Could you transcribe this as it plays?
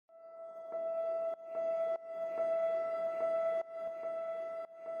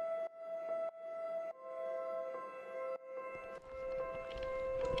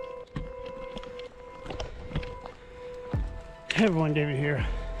Hey everyone, David here.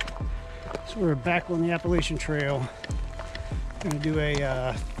 So we're back on the Appalachian Trail. We're going to do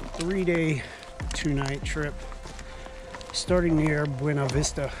a 3-day, 2-night trip starting near Buena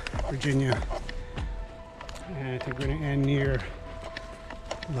Vista, Virginia. And I think we're going to end near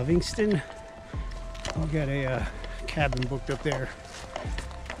Livingston. We got a cabin booked up there.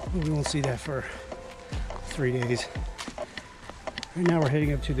 We won't see that for 3 days. Right now we're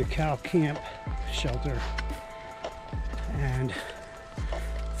heading up to the cow camp shelter. And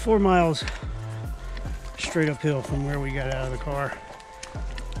 4 miles straight uphill from where we got out of the car.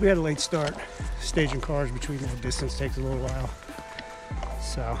 We had a late start. Staging cars between that distance takes a little while.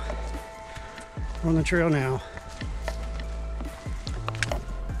 So we're on the trail now.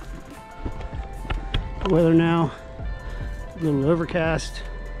 The weather now, a little overcast.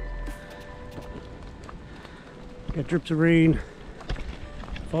 Got drips of rain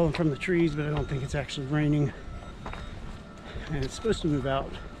falling from the trees, but I don't think it's actually raining. And it's supposed to move out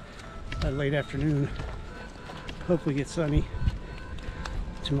by late afternoon. Hopefully get sunny.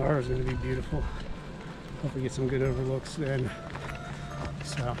 Tomorrow's going to be beautiful. Hopefully get some good overlooks then.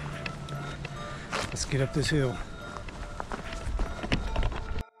 So let's get up this hill.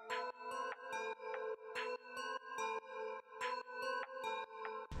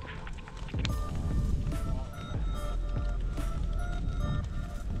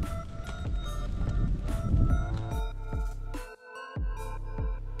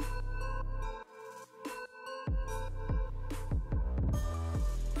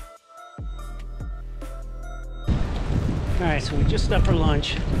 Alright, so we just stopped for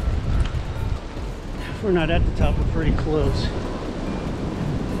lunch. We're not at the top, we're pretty close.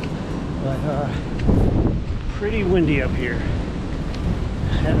 But pretty windy up here.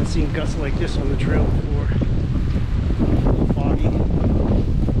 Haven't seen gusts like this on the trail before. A little foggy.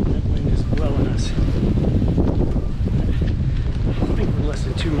 That wind is blowing us. I think we're less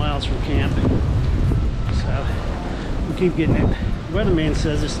than 2 miles from camp. So we'll keep getting it. The weatherman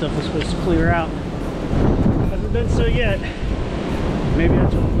says this stuff is supposed to clear out. Hasn't done so yet. Maybe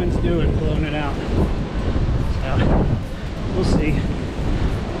that's what the wind's doing, blowing it out. So we'll see.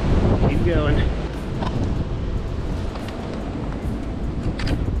 Keep going.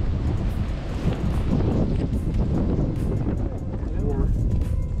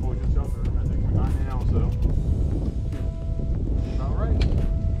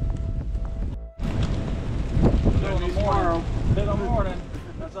 Tomorrow, in the morning,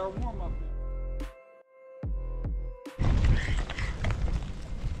 that's our warm-up.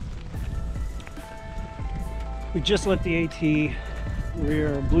 We just left the AT.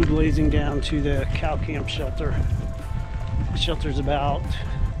 We're blue blazing down to the cow camp shelter. The shelter's about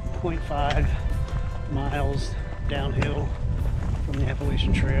 0.5 miles downhill from the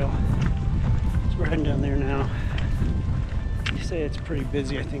Appalachian Trail. So we're heading down there now. They say it's pretty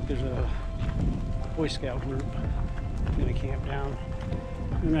busy. I think there's a Boy Scout group gonna camp down.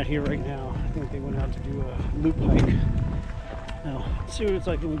 They're not here right now. I think they went out to do a loop hike. Now, let's see what it's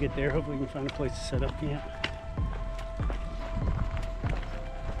like when we get there. Hopefully we can find a place to set up camp.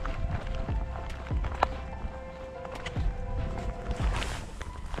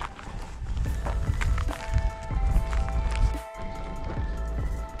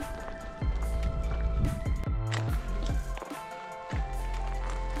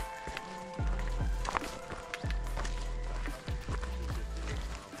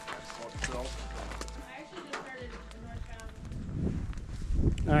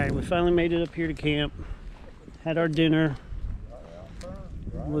 Alright, we finally made it up here to camp. Had our dinner.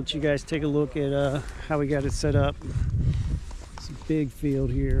 I'll let you guys take a look at how we got it set up. It's a big field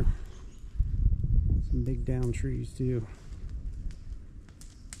here. Some big down trees too.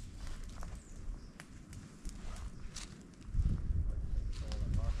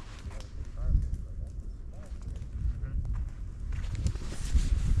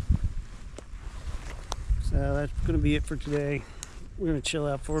 So that's going to be it for today. We're going to chill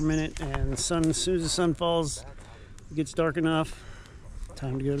out for a minute, and as soon as the sun falls, it gets dark enough,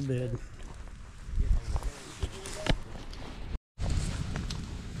 time to go to bed.